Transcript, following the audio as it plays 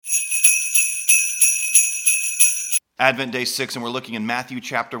Advent Day 6, and we're looking in Matthew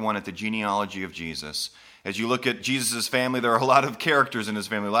chapter 1 at the genealogy of Jesus. As you look at Jesus' family, there are a lot of characters in his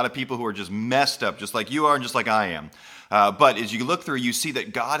family, a lot of people who are just messed up, just like you are and just like I am. But as you look through, you see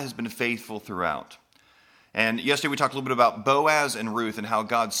that God has been faithful throughout. And yesterday we talked a little bit about Boaz and Ruth and how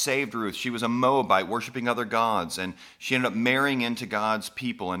God saved Ruth. She was a Moabite, worshiping other gods, and she ended up marrying into God's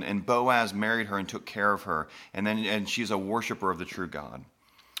people, and Boaz married her and took care of her, and she's a worshiper of the true God.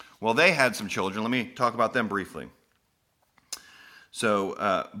 Well, they had some children. Let me talk about them briefly.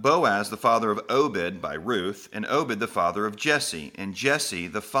 So Boaz, the father of Obed by Ruth, and Obed, the father of Jesse, and Jesse,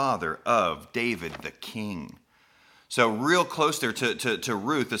 the father of David, the king. So real close there to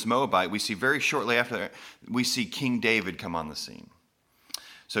Ruth, this Moabite, we see very shortly after that, we see King David come on the scene.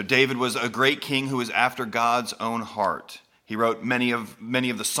 So David was a great king who was after God's own heart. He wrote many of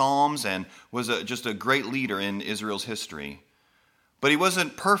the Psalms and was just a great leader in Israel's history. But he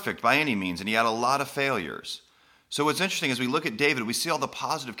wasn't perfect by any means, and he had a lot of failures. So what's interesting, as we look at David, we see all the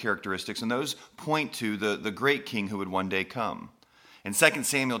positive characteristics, and those point to the great king who would one day come. In 2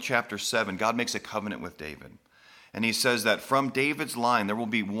 Samuel chapter 7, God makes a covenant with David. And he says that from David's line, there will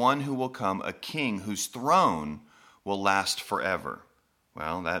be one who will come, a king whose throne will last forever.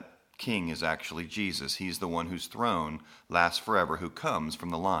 Well, that king is actually Jesus. He's the one whose throne lasts forever, who comes from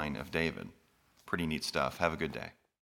the line of David. Pretty neat stuff. Have a good day.